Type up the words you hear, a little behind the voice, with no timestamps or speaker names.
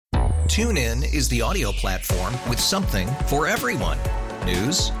TuneIn is the audio platform with something for everyone.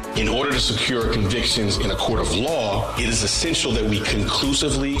 News. In order to secure convictions in a court of law, it is essential that we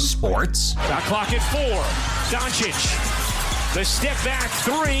conclusively. Sports. Shot clock at 4. Doncic. The step back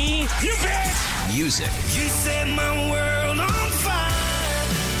 3. You bet. Music. You set my world on fire.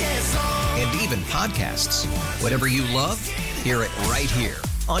 Yes, and even podcasts. Whatever you love, hear it right here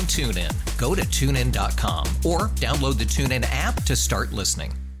on TuneIn. Go to TuneIn.com or download the TuneIn app to start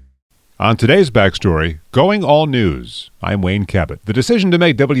listening. On today's Backstory, Going All News. I'm Wayne Cabot. The decision to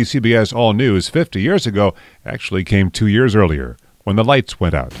make WCBS All News 50 years ago actually came 2 years earlier, when the lights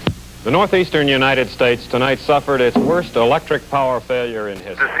went out. The northeastern United States tonight suffered its worst electric power failure in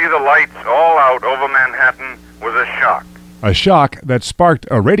history. To see the lights all out over Manhattan was a shock. A shock that sparked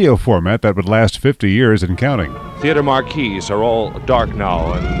a radio format that would last 50 years and counting. Theater marquees are all dark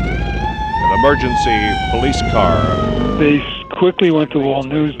now, and an emergency police car. They quickly went to All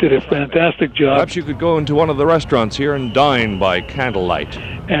News, did a fantastic job. Perhaps you could go into one of the restaurants here and dine by candlelight.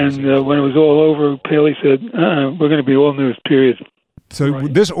 And when it was all over, Paley said, we're going to be All News, period. So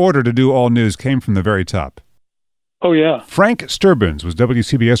This order to do All News came from the very top. Oh, yeah. Frank Sturbins was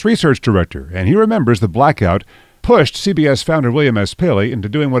WCBS research director, and he remembers the blackout pushed CBS founder William S. Paley into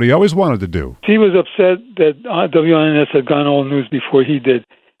doing what he always wanted to do. He was upset that WNS had gone All News before he did.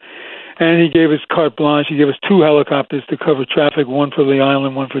 And he gave us carte blanche. He gave us 2 helicopters to cover traffic, one for the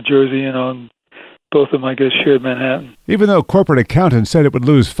island, one for Jersey, and both of them, I guess, shared Manhattan. Even though corporate accountants said it would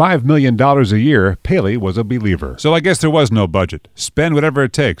lose $5 million a year, Paley was a believer. So I guess there was no budget. Spend whatever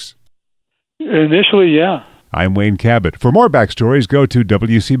it takes. Initially, yeah. I'm Wayne Cabot. For more backstories, go to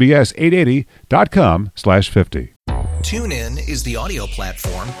WCBS880.com/50. TuneIn is the audio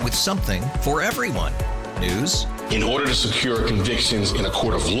platform with something for everyone. News. In order to secure convictions in a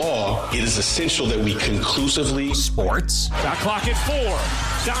court of law, it is essential that we conclusively. Sports. Shot clock at 4.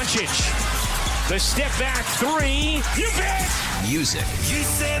 Doncic. The step back 3. You bet. Music. You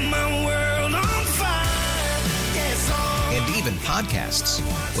set my world on fire. Yes, and even podcasts.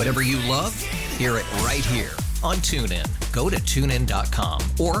 Whatever you love, hear it right here on TuneIn. Go to TuneIn.com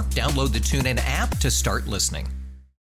or download the TuneIn app to start listening.